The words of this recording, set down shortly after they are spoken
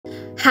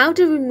How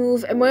to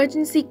remove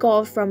emergency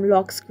call from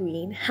lock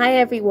screen. Hi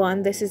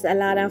everyone, this is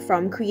Alana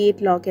from Create,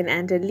 Login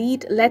and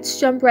Delete. Let's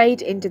jump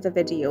right into the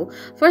video.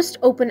 First,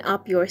 open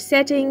up your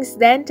settings,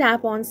 then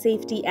tap on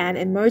Safety and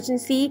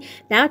Emergency.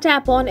 Now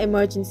tap on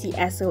Emergency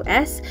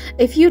SOS.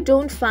 If you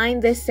don't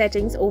find this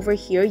settings over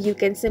here, you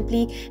can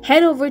simply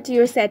head over to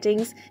your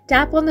settings,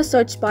 tap on the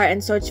search bar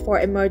and search for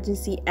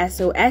Emergency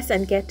SOS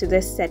and get to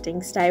this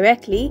settings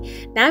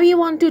directly. Now you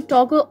want to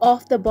toggle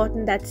off the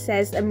button that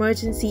says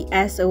Emergency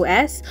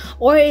SOS,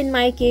 or in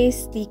my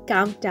case, the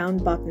countdown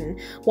button.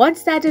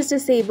 Once that is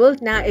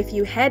disabled, now if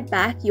you head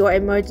back, your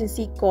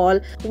emergency call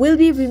will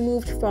be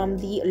removed from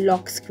the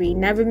lock screen.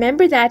 Now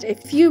remember that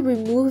if you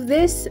remove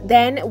this,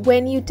 then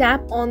when you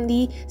tap on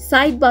the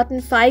side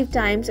button 5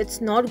 times, it's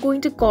not going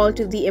to call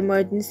to the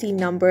emergency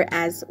number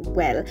as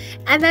well.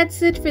 And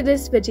that's it for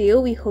this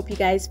video. We hope you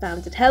guys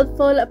found it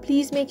helpful.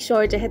 Please make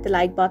sure to hit the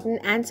like button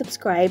and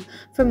subscribe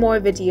for more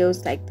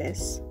videos like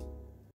this.